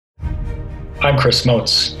I'm Chris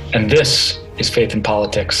Moats, and this is Faith in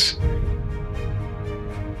Politics.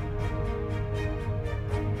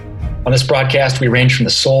 On this broadcast, we range from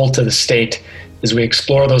the soul to the state as we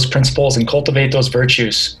explore those principles and cultivate those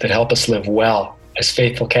virtues that help us live well as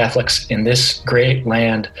faithful Catholics in this great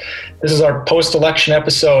land. This is our post-election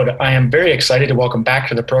episode. I am very excited to welcome back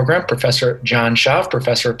to the program Professor John Schaaf,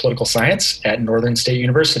 Professor of Political Science at Northern State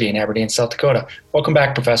University in Aberdeen, South Dakota. Welcome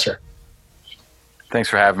back, Professor. Thanks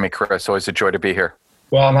for having me, Chris. Always a joy to be here.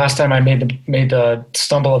 Well, last time I made the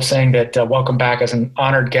stumble of saying that welcome back as an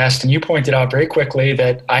honored guest, and you pointed out very quickly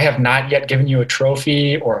that I have not yet given you a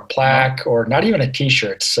trophy or a plaque or not even a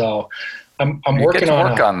T-shirt. So I'm working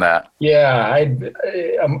on that. Yeah,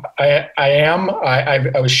 I am.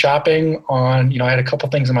 I was shopping on. I had a couple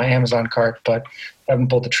things in my Amazon cart, but haven't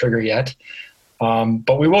pulled the trigger yet.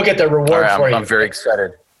 But we will get that reward for you. I'm very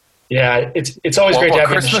excited. Yeah, it's always great to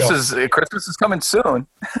have you on the show. Christmas is coming soon.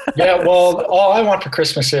 Yeah, well, all I want for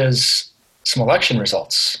Christmas is some election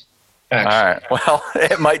results. Actually. All right. Well,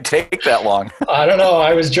 it might take that long. I don't know.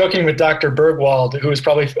 I was joking with Dr. Bergwald, who is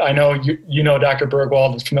probably, I know you know Dr.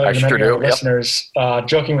 Bergwald, is familiar to many of our listeners,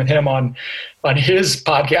 joking with him on his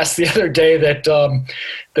podcast the other day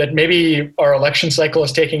that maybe our election cycle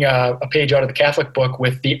is taking a page out of the Catholic book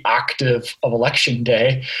with the octave of election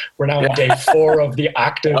day. We're now in day 4 of the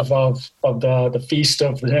octave of the feast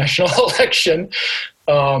of the national election.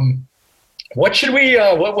 What should we?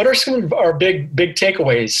 What are some of our big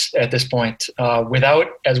takeaways at this point? Without,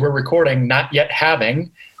 as we're recording, not yet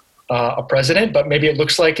having a president, but maybe it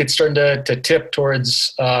looks like it's starting to tip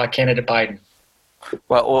towards candidate Biden.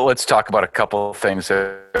 Well, let's talk about a couple of things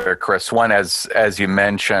there, Chris. One, as you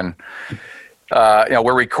mentioned,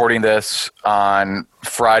 we're recording this on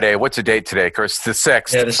Friday. What's the date today, Chris? The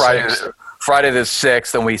 6th. Yeah, the 6th. Friday the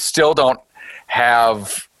 6th, and we still don't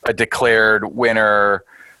have a declared winner.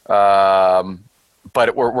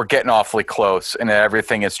 But we're getting awfully close, and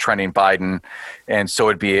everything is trending Biden, and so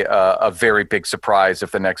it'd be a very big surprise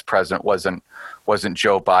if the next president wasn't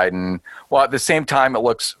Joe Biden. Well, at the same time, it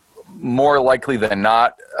looks more likely than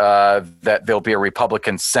not that there'll be a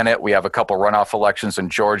Republican Senate. We have a couple runoff elections in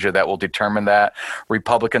Georgia that will determine that.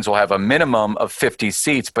 Republicans will have a minimum of 50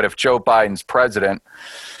 seats, but if Joe Biden's president,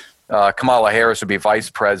 Kamala Harris would be vice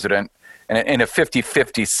president. And in a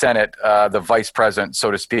 50-50 Senate, the vice president,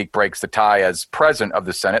 so to speak, breaks the tie as president of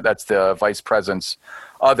the Senate. That's the vice president's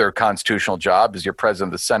other constitutional job, is you're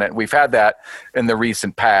president of the Senate. We've had that in the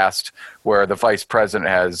recent past where the vice president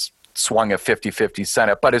has swung a 50-50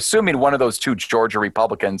 Senate. But assuming one of those two Georgia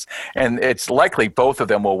Republicans, and it's likely both of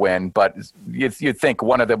them will win, but you'd think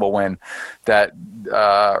one of them will win, that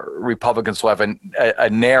Republicans will have a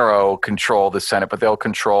narrow control of the Senate, but they'll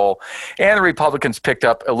control. And the Republicans picked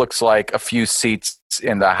up, it looks like, a few seats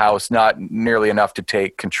in the House, not nearly enough to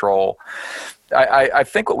take control. I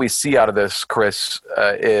think what we see out of this, Chris,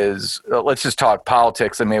 is let's just talk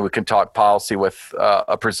politics, and maybe we can talk policy with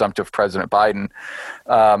a presumptive President Biden.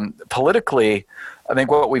 Politically, I think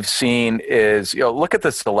what we've seen is, look at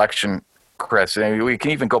this election, Chris. And we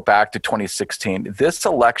can even go back to 2016. This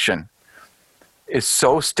election is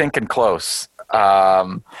so stinking close.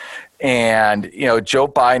 And, Joe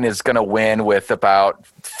Biden is going to win with about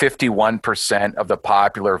 51% of the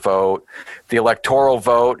popular vote. The electoral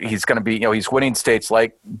vote, he's going to be, he's winning states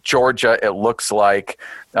like Georgia, it looks like,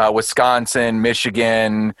 Wisconsin,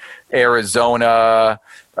 Michigan, Arizona,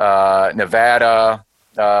 Nevada,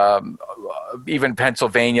 even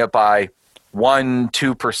Pennsylvania by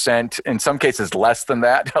 1-2%, in some cases less than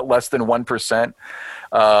that, less than 1%.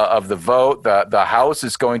 Of the vote. The House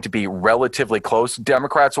is going to be relatively close.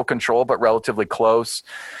 Democrats will control, but relatively close.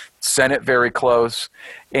 Senate very close.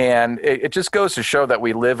 And it just goes to show that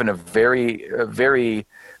we live in a very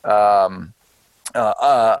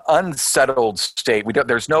unsettled state.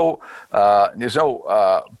 There's no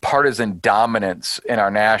partisan dominance in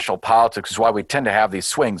our national politics, which is why we tend to have these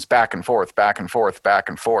swings back and forth, back and forth, back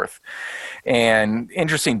and forth. And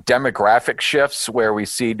interesting demographic shifts where we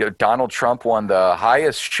see Donald Trump won the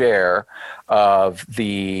highest share of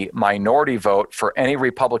the minority vote for any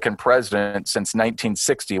Republican president since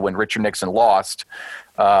 1960, when Richard Nixon lost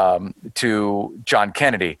to John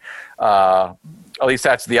Kennedy. At least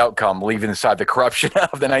that's the outcome, leaving aside the corruption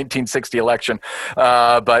of the 1960 election.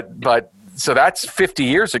 But so that's 50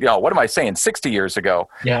 years ago. What am I saying? 60 years ago.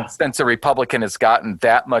 Yeah. Since a Republican has gotten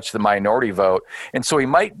that much the minority vote. And so we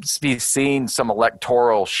might be seeing some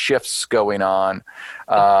electoral shifts going on.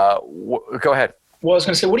 Go ahead. Well, I was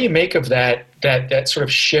going to say, what do you make of that sort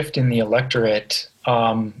of shift in the electorate?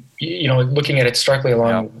 Looking at it starkly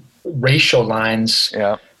along racial lines.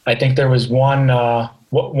 Yeah. I think there was one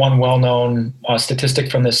one well-known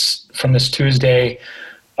statistic from this Tuesday.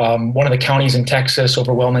 One of the counties in Texas,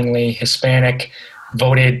 overwhelmingly Hispanic,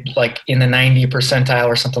 voted like in the 90 percentile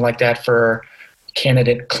or something like that for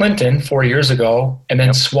candidate Clinton 4 years ago, and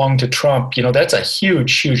then swung to Trump. That's a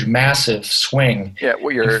huge, massive swing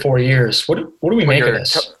in 4 years. What do we make of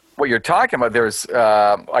this? What you're talking about, there's,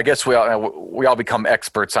 I guess we all become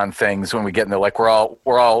experts on things when we get in there. Like we're all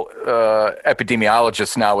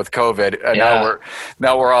epidemiologists now with COVID. And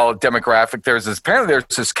now we're all demographic. There's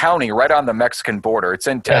this county right on the Mexican border. It's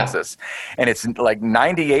in Texas, and it's like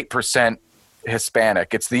 98%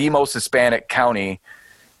 Hispanic. It's the most Hispanic county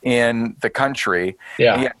in the country.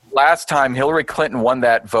 Yeah. Last time Hillary Clinton won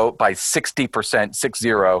that vote by 60%,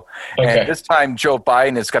 6-0. Okay. And this time Joe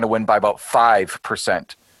Biden is going to win by about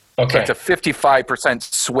 5%. Okay. So it's a 55%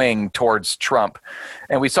 swing towards Trump.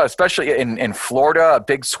 And we saw, especially in Florida, a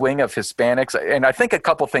big swing of Hispanics. And I think a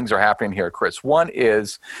couple things are happening here, Chris. One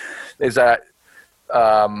is that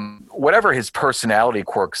whatever his personality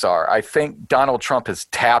quirks are, I think Donald Trump has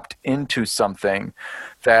tapped into something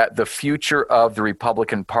that the future of the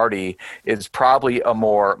Republican Party is probably a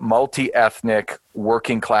more multi-ethnic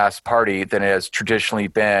working class party than it has traditionally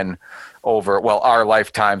been over, our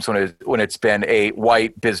lifetimes when it's been a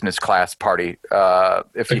white business class party.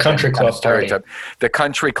 If the country club party. The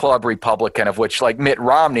country club Republican, of which like Mitt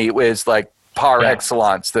Romney is like par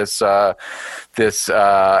excellence, this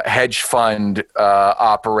hedge fund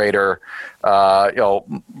operator,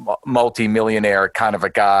 multi-millionaire kind of a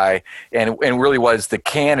guy, and really was the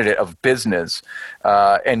candidate of business.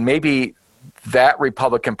 And maybe that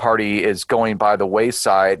Republican Party is going by the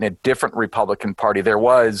wayside, and a different Republican Party. There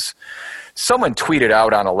was someone tweeted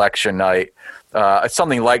out on election night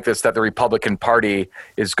something like this, that the Republican Party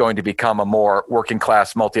is going to become a more working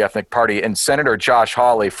class, multi-ethnic party. And Senator Josh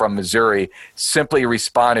Hawley from Missouri simply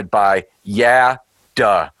responded by, yeah,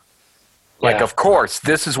 duh. Like, of course,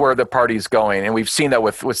 this is where the party's going. And we've seen that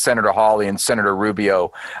with Senator Hawley and Senator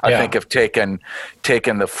Rubio, I think, have taken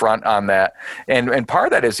the front on that. And part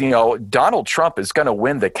of that is, Donald Trump is going to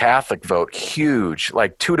win the Catholic vote huge,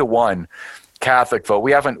 like 2-1 Catholic vote.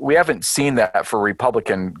 We haven't seen that for a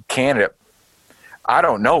Republican candidate. I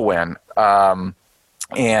don't know when.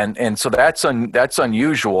 And so that's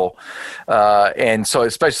unusual. And so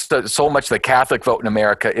especially so much of the Catholic vote in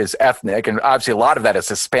America is ethnic, and obviously a lot of that is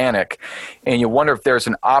Hispanic. And you wonder if there's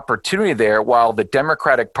an opportunity there while the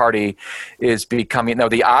Democratic Party is becoming,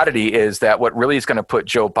 the oddity is that what really is going to put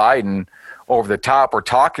Joe Biden over the top, we're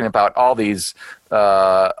talking about all these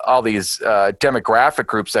demographic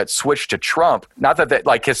groups that switched to Trump. Not that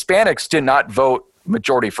like Hispanics did not vote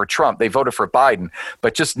majority for Trump. They voted for Biden,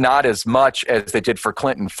 but just not as much as they did for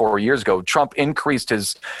Clinton 4 years ago. Trump increased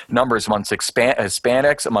his numbers amongst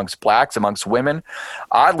Hispanics, amongst blacks, amongst women.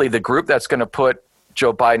 Oddly, the group that's going to put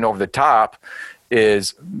Joe Biden over the top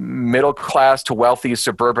is middle class to wealthy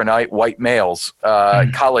suburbanite white males,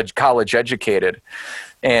 college educated.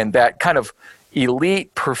 And that kind of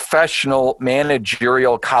elite professional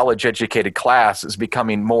managerial college educated class is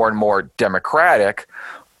becoming more and more Democratic,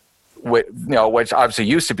 which obviously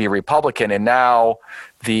used to be Republican, and now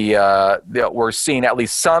we're seeing at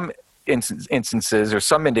least some instances or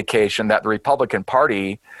some indication that the Republican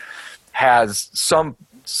Party has some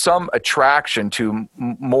attraction to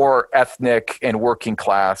more ethnic and working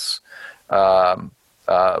class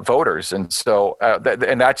voters, and so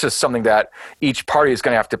and that's just something that each party is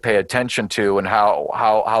going to have to pay attention to, and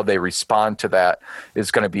how they respond to that is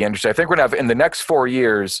going to be interesting. I think we're going to have in the next 4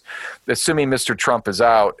 years, assuming Mr. Trump is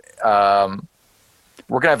out,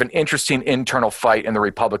 we're going to have an interesting internal fight in the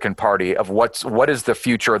Republican Party of what is the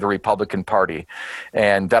future of the Republican Party,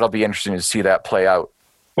 and that'll be interesting to see that play out.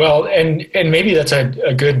 Well, and maybe that's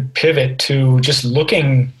a good pivot to just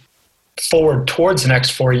looking forward towards the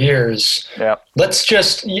next 4 years. Yeah. Let's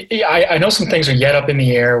just, I know some things are yet up in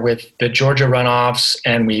the air with the Georgia runoffs,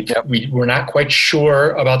 and we're not quite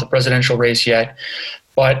sure about the presidential race yet.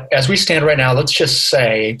 But as we stand right now, let's just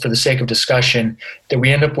say, for the sake of discussion, that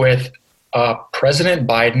we end up with President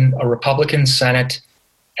Biden, a Republican Senate,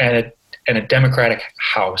 and a Democratic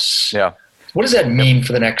House. Yeah. What does that mean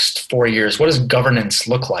for the next 4 years? What does governance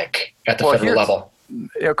look like at the federal level?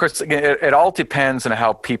 Of course, it all depends on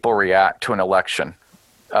how people react to an election.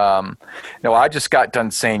 I just got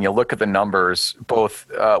done saying, you look at the numbers, both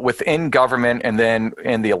within government and then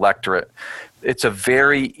in the electorate. It's a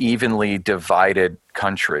very evenly divided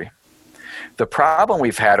country. The problem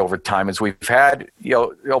we've had over time is we've had,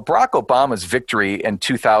 Barack Obama's victory in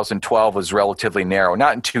 2012 was relatively narrow.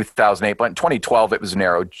 Not in 2008, but in 2012 it was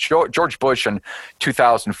narrow. George Bush in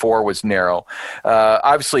 2004 was narrow.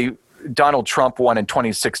 Obviously, Donald Trump won in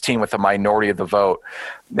 2016 with a minority of the vote.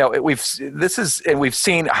 Now, we've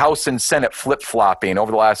seen House and Senate flip-flopping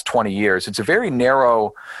over the last 20 years. It's a very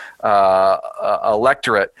narrow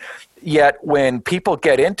electorate. Yet when people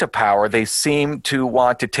get into power, they seem to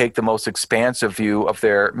want to take the most expansive view of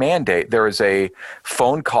their mandate. There is a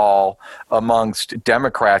phone call amongst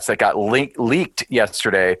Democrats that got leaked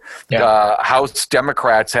yesterday. Yeah. House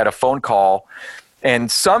Democrats had a phone call, and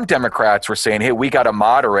some Democrats were saying, hey, we got to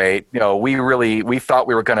moderate. We thought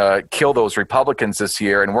we were going to kill those Republicans this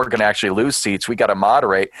year, and we're going to actually lose seats. We got to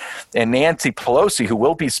moderate. And Nancy Pelosi, who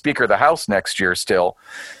will be Speaker of the House next year still,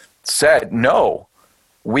 said, no.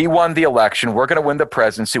 We won the election. We're going to win the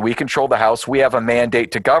presidency. We control the House. We have a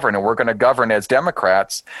mandate to govern, and we're going to govern as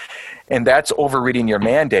Democrats. And that's overreading your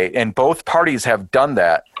mandate. And both parties have done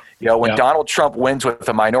that. When Donald Trump wins with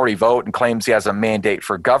a minority vote and claims he has a mandate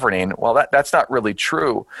for governing, well, that's not really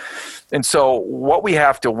true. And so what we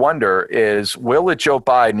have to wonder is, will a Joe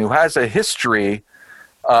Biden, who has a history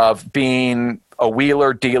of being a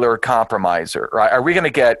wheeler-dealer compromiser, right? Are we going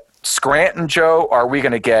to get Scranton Joe, or are we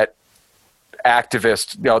going to get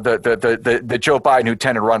activist, the Joe Biden who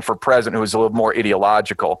tended to run for president, who was a little more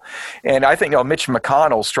ideological? And I think Mitch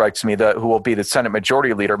McConnell strikes me, who will be the Senate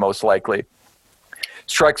Majority Leader most likely,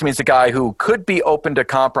 strikes me as a guy who could be open to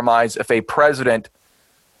compromise if a president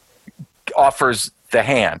offers the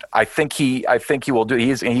hand. I think he will do.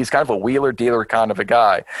 He's kind of a wheeler dealer kind of a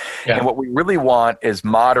guy. Yeah. And what we really want is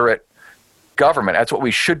moderate government. That's what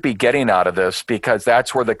we should be getting out of this, because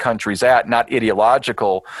that's where the country's at, not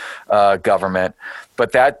ideological government.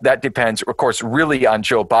 But that depends, of course, really on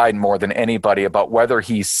Joe Biden more than anybody, about whether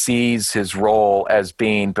he sees his role as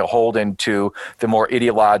being beholden to the more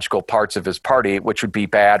ideological parts of his party, which would be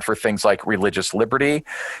bad for things like religious liberty.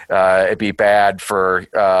 It'd be bad for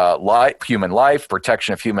human life,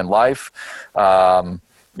 protection of human life.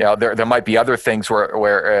 There might be other things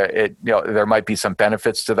where there might be some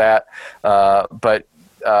benefits to that, but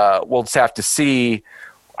we'll just have to see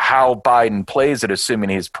how Biden plays it, assuming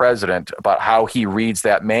he's president, about how he reads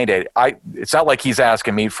that mandate. It's not like he's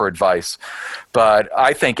asking me for advice, but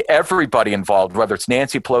I think everybody involved, whether it's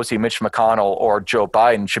Nancy Pelosi, Mitch McConnell, or Joe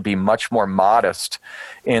Biden, should be much more modest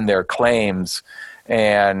in their claims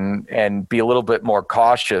and be a little bit more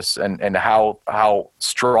cautious and how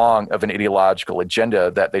strong of an ideological agenda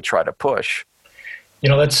that they try to push.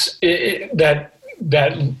 That's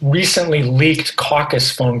that recently leaked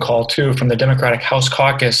caucus phone call too from the Democratic House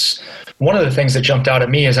caucus. One of the things that jumped out at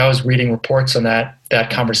me as I was reading reports on that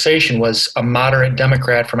conversation was a moderate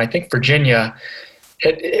Democrat from, I think, Virginia.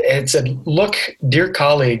 It said, "Look, dear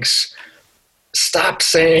colleagues, stop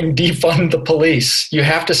saying defund the police. You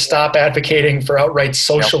have to stop advocating for outright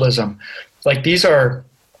socialism. Yep. Like these are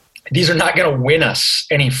not going to win us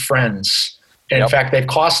any friends. And in fact, they've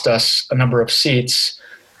cost us a number of seats."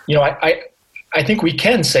 I think we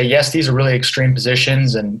can say, yes, these are really extreme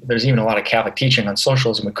positions, and there's even a lot of Catholic teaching on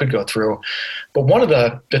socialism we could go through. But one of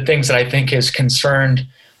the things that I think has concerned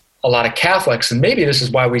a lot of Catholics, and maybe this is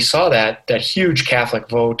why we saw that huge Catholic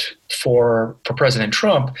vote for President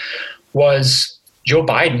Trump, was Joe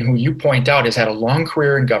Biden, who you point out has had a long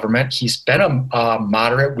career in government. He's been a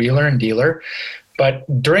moderate wheeler and dealer. But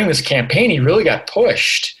during this campaign, he really got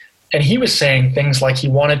pushed. And he was saying things like he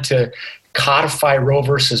wanted to codify Roe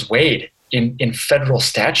versus Wade in federal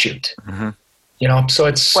statute. Mm-hmm. So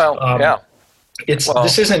it's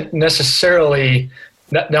this isn't necessarily.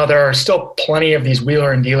 Now there are still plenty of these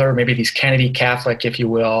wheeler and dealer, maybe these Kennedy Catholic, if you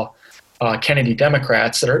will, Kennedy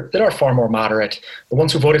Democrats that are far more moderate. The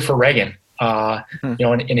ones who voted for Reagan,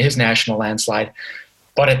 in his national landslide.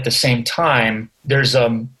 But at the same time, there's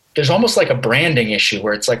almost like a branding issue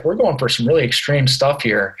where it's like, we're going for some really extreme stuff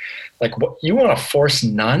here. Like, what, you want to force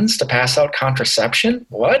nuns to pass out contraception?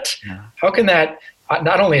 What? Yeah. How can that?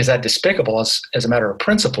 Not only is that despicable as a matter of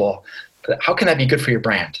principle, but how can that be good for your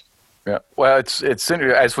brand? Yeah. Well, it's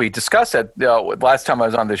as we discussed it last time I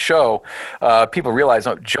was on the show, people realize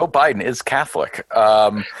Joe Biden is Catholic,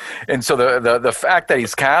 and so the fact that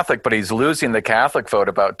he's Catholic but he's losing the Catholic vote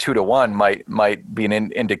about 2-1 might be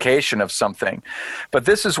an indication of something. But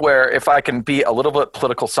this is where, if I can be a little bit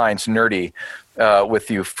political science nerdy with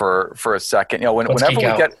you for a second,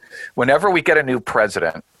 whenever we get a new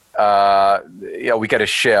president. We get a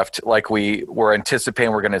shift like we were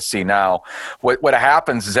anticipating we're going to see now. What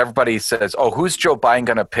happens is everybody says, "Oh, who's Joe Biden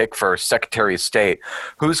going to pick for Secretary of State?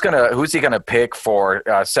 Who's he going to pick for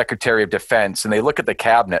Secretary of Defense?" And they look at the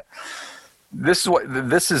cabinet. This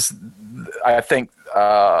is I think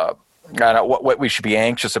what we should be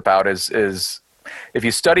anxious about is if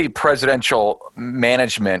you study presidential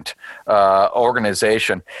management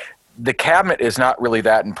organization. the cabinet is not really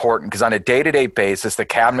that important because on a day-to-day basis, the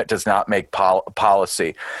cabinet does not make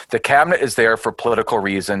policy. The cabinet is there for political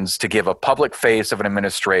reasons to give a public face of an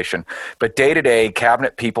administration. But day-to-day,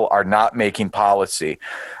 cabinet people are not making policy.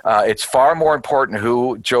 It's far more important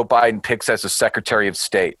who Joe Biden picks as a Secretary of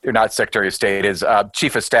State, or not Secretary of State, is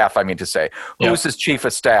Chief of Staff, I mean to say. Who's his Chief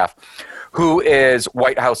of Staff? Who is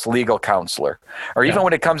White House legal counselor? Or even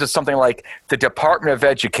when it comes to something like the Department of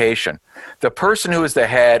Education, the person who is the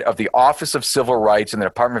head of the Office of Civil Rights in the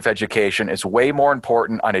Department of Education is way more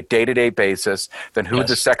important on a day-to-day basis than who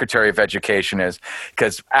the Secretary of Education is,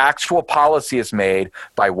 because actual policy is made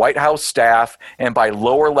by White House staff and by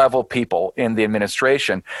lower-level people in the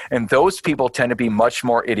administration, and those people tend to be much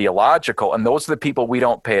more ideological, and those are the people we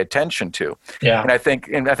don't pay attention to. And I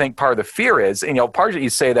think part of the fear is, part of you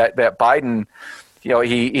say that Biden,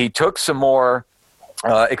 he took some more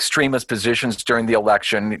extremist positions during the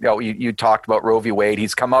election. You talked about Roe v. Wade.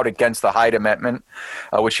 He's come out against the Hyde Amendment,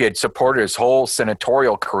 which he had supported his whole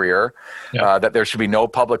senatorial career, that there should be no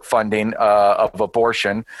public funding of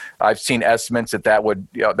abortion. I've seen estimates that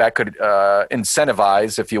could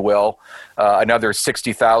incentivize, if you will, another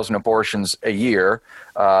 60,000 abortions a year.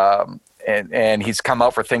 And he's come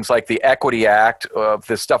out for things like the Equity Act,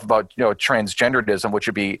 this stuff about transgenderism, which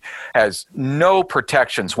has no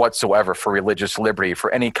protections whatsoever for religious liberty,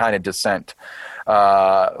 for any kind of dissent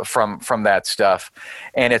from that stuff.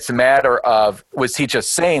 And it's a matter of, was he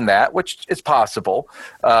just saying that, which is possible,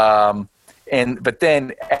 but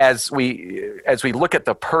then as we look at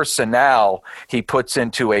the personnel he puts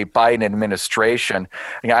into a Biden administration,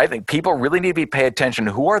 I think people really need to be paying attention.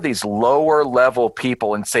 Who are these lower level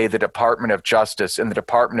people in, say, the Department of Justice and the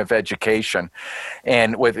Department of Education,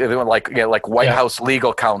 and with like White House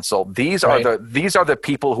legal counsel? These are the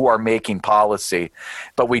people who are making policy,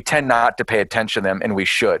 but we tend not to pay attention to them, and we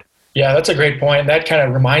should. Yeah, that's a great point. That kind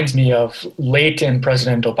of reminds me of late in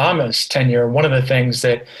President Obama's tenure. One of the things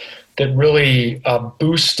that really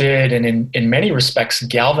boosted and in many respects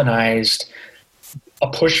galvanized a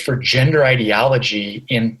push for gender ideology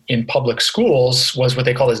in public schools was what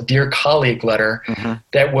they call this Dear Colleague letter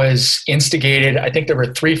that was instigated. I think there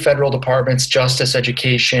were 3 federal departments, Justice,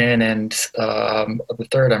 Education, and the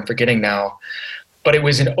third I'm forgetting now. But it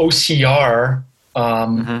was an OCR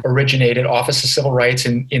originated, Office of Civil Rights,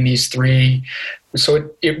 in these 3. So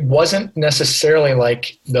it wasn't necessarily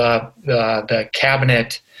like the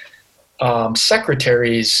cabinet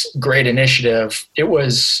secretary's great initiative. It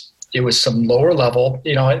was some lower level,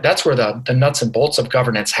 that's where the nuts and bolts of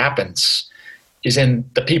governance happens, is in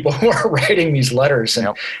the people who are writing these letters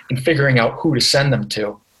and figuring out who to send them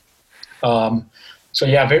to. So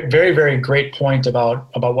yeah, very, very great point about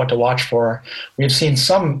what to watch for. We've seen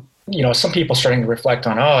some people starting to reflect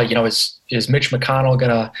on, is Mitch McConnell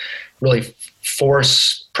going to really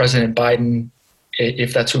force President Biden,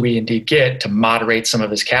 if that's who we indeed get, to moderate some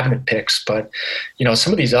of his cabinet picks? But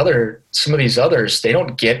some of these others, they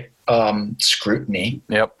don't get scrutiny.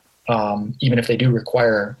 Even if they do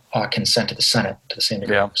require consent to the Senate to the same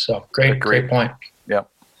degree. So great point.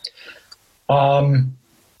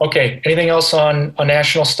 Okay. Anything else on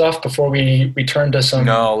national stuff before we turn to some?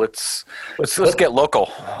 No, let's get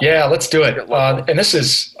local. Yeah, let's do it. And this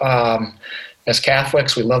is, as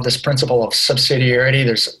Catholics, we love this principle of subsidiarity.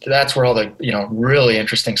 That's where all the really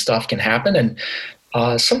interesting stuff can happen, and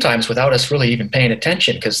sometimes without us really even paying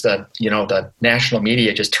attention, because the national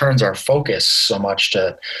media just turns our focus so much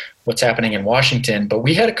to what's happening in Washington. But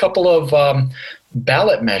we had a couple of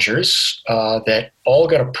ballot measures that all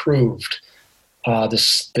got approved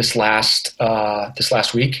this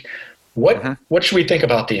last week. What should we think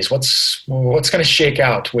about these? What's going to shake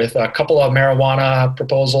out with a couple of marijuana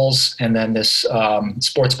proposals and then this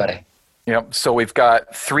sports betting? So we've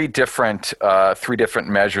got three different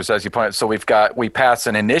measures, as you pointed out. So we passed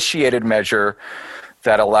an initiated measure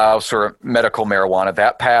that allows for medical marijuana.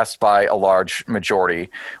 That passed by a large majority.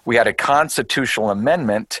 We had a constitutional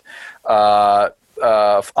amendment on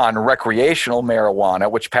recreational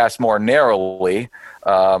marijuana, which passed more narrowly,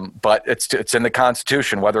 but it's in the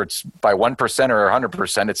Constitution. Whether it's by 1% or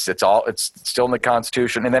 100%, it's still in the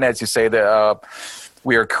Constitution. And then, as you say,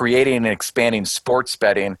 we are creating and expanding sports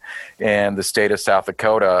betting in the state of South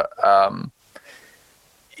Dakota.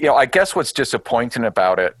 I guess what's disappointing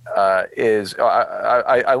about it is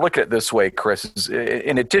I look at it this way, Chris.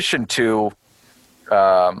 In addition to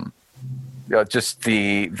just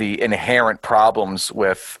the inherent problems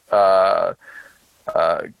with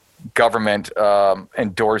government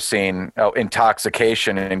endorsing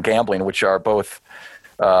intoxication and gambling, which are both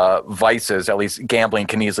vices. At least gambling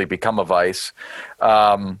can easily become a vice.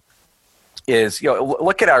 is,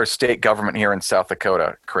 look at our state government here in South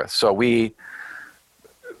Dakota, Chris. So the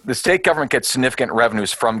state government gets significant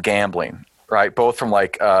revenues from gambling, right? Both from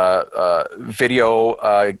like video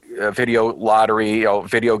lottery,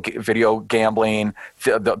 video gambling,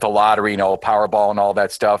 the lottery, Powerball and all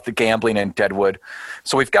that stuff, the gambling in Deadwood.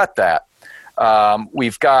 So we've got that.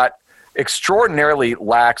 We've got extraordinarily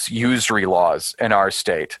lax usury laws in our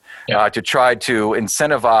state to try to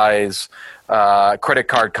incentivize credit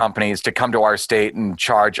card companies to come to our state and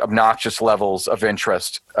charge obnoxious levels of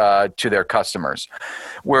interest to their customers.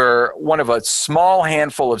 We're one of a small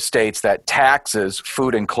handful of states that taxes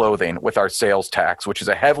food and clothing with our sales tax, which is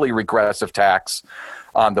a heavily regressive tax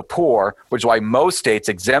on the poor, which is why most states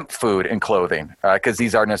exempt food and clothing, because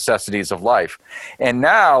these are necessities of life. And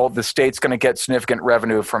now the state's going to get significant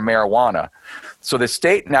revenue from marijuana. So the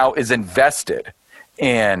state now is invested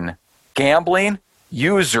in gambling,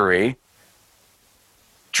 usury,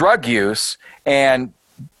 drug use, and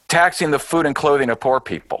taxing the food and clothing of poor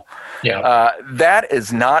people. That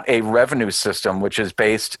is not a revenue system which is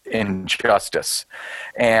based in justice.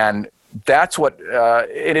 And that's what,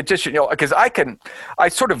 in addition, because I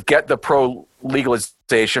sort of get the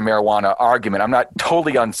pro-legalization marijuana argument. I'm not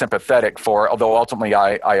totally unsympathetic for it, although ultimately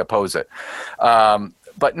I oppose it.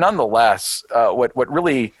 But nonetheless, what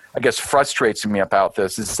really, I guess, frustrates me about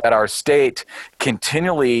this is that our state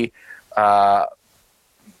continually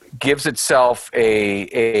gives itself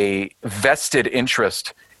a vested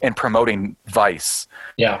interest in promoting vice.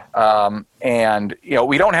 And,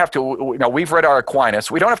 we don't have to, we've read our Aquinas.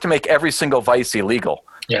 We don't have to make every single vice illegal.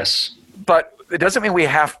 Yes. But it doesn't mean we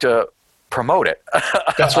have to promote it.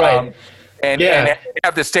 That's right. And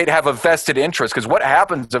have the state have a vested interest, because what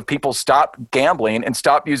happens if people stop gambling and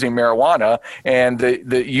stop using marijuana and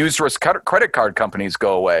the usurious credit card companies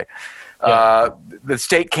go away? The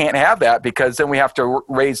state can't have that, because then we have to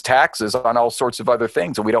raise taxes on all sorts of other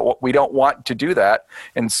things, and we don't want to do that.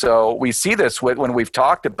 And so we see this when we've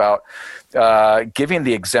talked about giving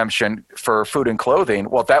the exemption for food and clothing.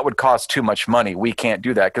 Well, that would cost too much money. We can't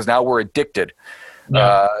do that, because now we're addicted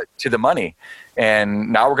to the money,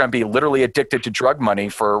 and now we're going to be literally addicted to drug money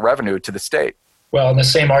for revenue to the state. Well, and the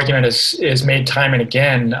same argument is made time and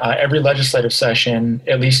again. Every legislative session,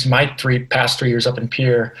 at least my past 3 years up in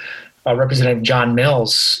Pierre, Representative John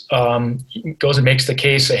Mills goes and makes the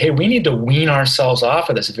case that, hey, we need to wean ourselves off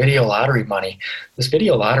of this video lottery money. This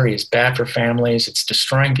video lottery is bad for families. It's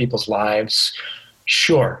destroying people's lives.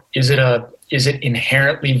 Sure. Is it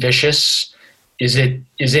inherently vicious? Is it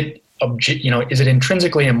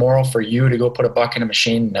intrinsically immoral for you to go put a buck in a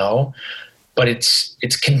machine? No. But it's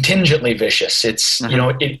contingently vicious. It's,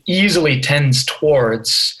 it easily tends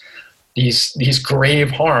towards these grave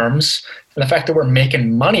harms. And the fact that we're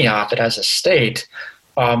making money off it as a state,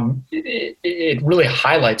 it really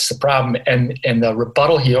highlights the problem. And the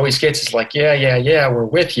rebuttal he always gets is like, yeah, we're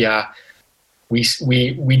with you.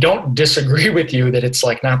 We don't disagree with you that it's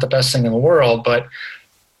like not the best thing in the world, but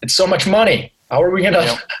it's so much money. How are we gonna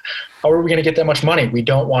get that much money? We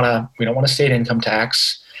don't want a state income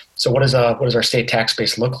tax. So what does our state tax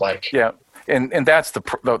base look like? Yeah. And that's the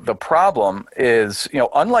problem is,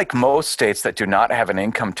 unlike most states that do not have an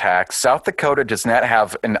income tax, South Dakota does not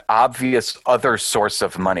have an obvious other source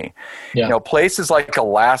of money. Places like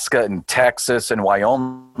Alaska and Texas and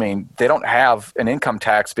Wyoming, they don't have an income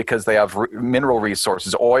tax because they have mineral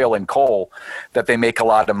resources, oil and coal, that they make a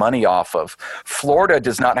lot of money off of. Florida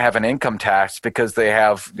does not have an income tax because they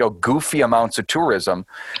have goofy amounts of tourism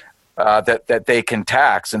that they can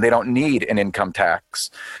tax, and they don't need an income tax.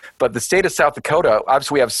 But the state of South Dakota,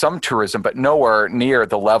 obviously we have some tourism, but nowhere near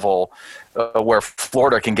the level where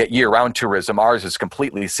Florida can get year-round tourism. Ours is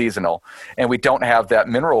completely seasonal. And we don't have that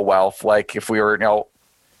mineral wealth. Like if we were,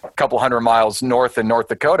 a couple hundred miles north in North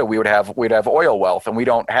Dakota, we'd have oil wealth, and we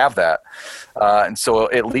don't have that. And so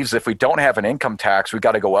it leaves, if we don't have an income tax, we've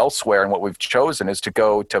got to go elsewhere. And what we've chosen is to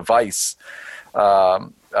go to vice,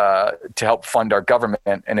 to help fund our government.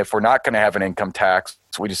 And if we're not going to have an income tax,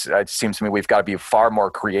 it seems to me we've got to be far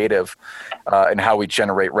more creative in how we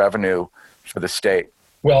generate revenue for the state.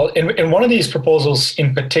 Well, in one of these proposals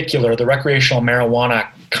in particular, the recreational marijuana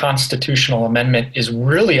constitutional amendment is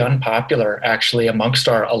really unpopular, actually, amongst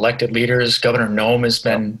our elected leaders. Governor Noem has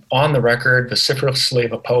been on the record vociferously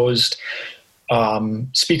opposed.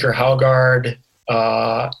 Speaker Haugard,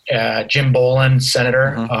 Jim Bolin,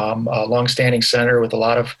 senator, a longstanding senator with a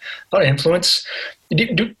lot of influence.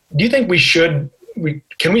 Do you think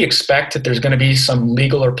can we expect that there's going to be some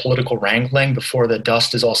legal or political wrangling before the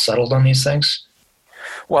dust is all settled on these things?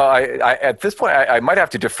 Well, I at this point, I might have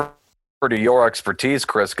to defer to your expertise,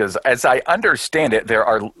 Chris, because as I understand it, there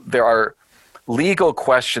are legal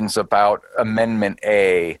questions about Amendment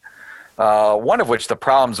A. One of which the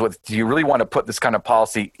problems with, do you really want to put this kind of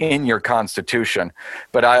policy in your Constitution?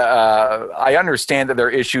 But I understand that there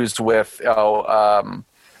are issues with we're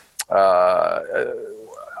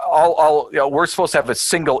supposed to have a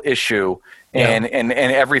single issue in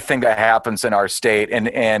everything that happens in our state,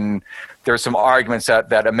 and there's some arguments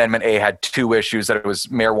that Amendment A had two issues, that it was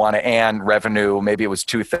marijuana and revenue. Maybe it was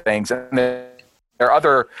two things. And there are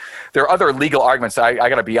other legal arguments. I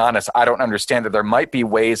got to be honest, I don't understand that. There might be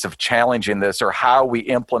ways of challenging this, or how we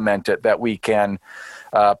implement it, that we can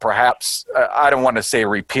perhaps, I don't want to say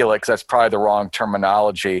repeal it, because that's probably the wrong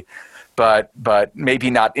terminology, but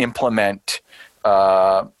maybe not implement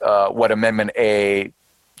what Amendment A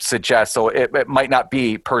suggests. So it might not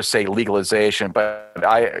be per se legalization, but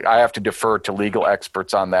I have to defer to legal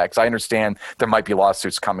experts on that, because I understand there might be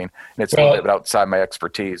lawsuits coming, and it's a little bit outside my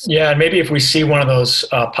expertise. Yeah, and maybe if we see one of those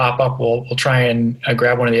pop up, we'll try and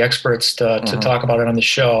grab one of the experts to talk about it on the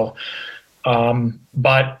show.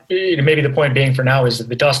 But maybe the point being for now is that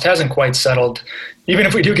the dust hasn't quite settled. Even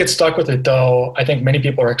if we do get stuck with it, though, I think many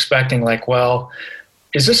people are expecting, like, well,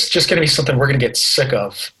 is this just going to be something we're going to get sick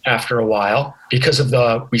of after a while, because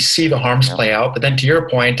of we see the harms play out? But then to your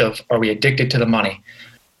point of, are we addicted to the money?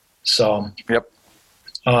 So,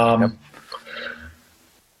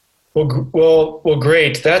 Well,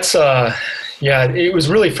 great. That's, it was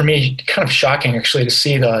really, for me, kind of shocking, actually, to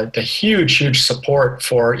see the huge support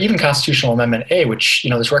for even Constitutional Amendment A, which,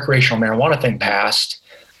 this recreational marijuana thing passed,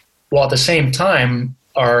 while at the same time,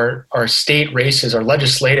 our state races, our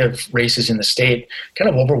legislative races in the state, kind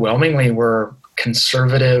of overwhelmingly were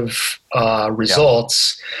conservative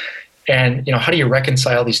results. And, how do you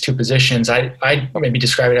reconcile these two positions? I maybe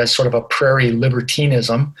describe it as sort of a prairie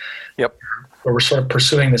libertinism, where we're sort of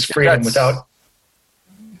pursuing this freedom without.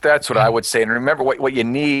 That's what I would say. And remember, what you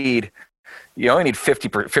need, you only need 50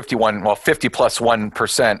 plus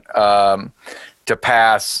 1% to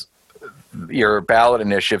pass your ballot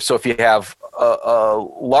initiative. So if you have a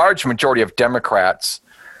large majority of Democrats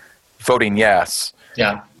voting yes,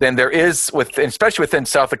 then there is, especially within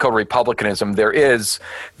South Dakota Republicanism, there is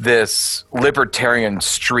this libertarian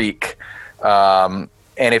streak.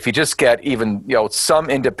 And if you just get even, some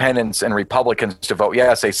independents and Republicans to vote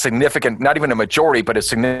yes, a significant, not even a majority, but a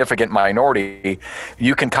significant minority,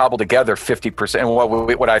 you can cobble together 50%.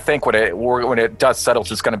 And what I think when it does settle,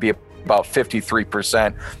 it's going to be about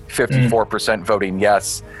 53%, 54% voting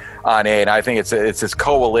yes on A. And I think it's this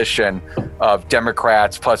coalition of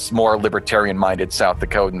Democrats plus more libertarian-minded South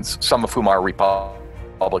Dakotans, some of whom are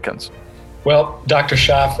Republicans. Well, Dr.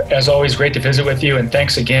 Schaaf, as always, great to visit with you, and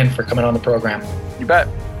thanks again for coming on the program. You bet.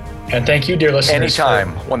 And thank you, dear listeners. Anytime.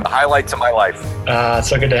 One of the highlights of my life. It's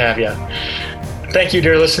so good to have you. Thank you,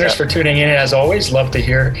 dear listeners, for tuning in. As always, love to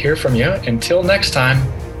hear from you. Until next time,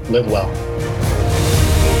 live well.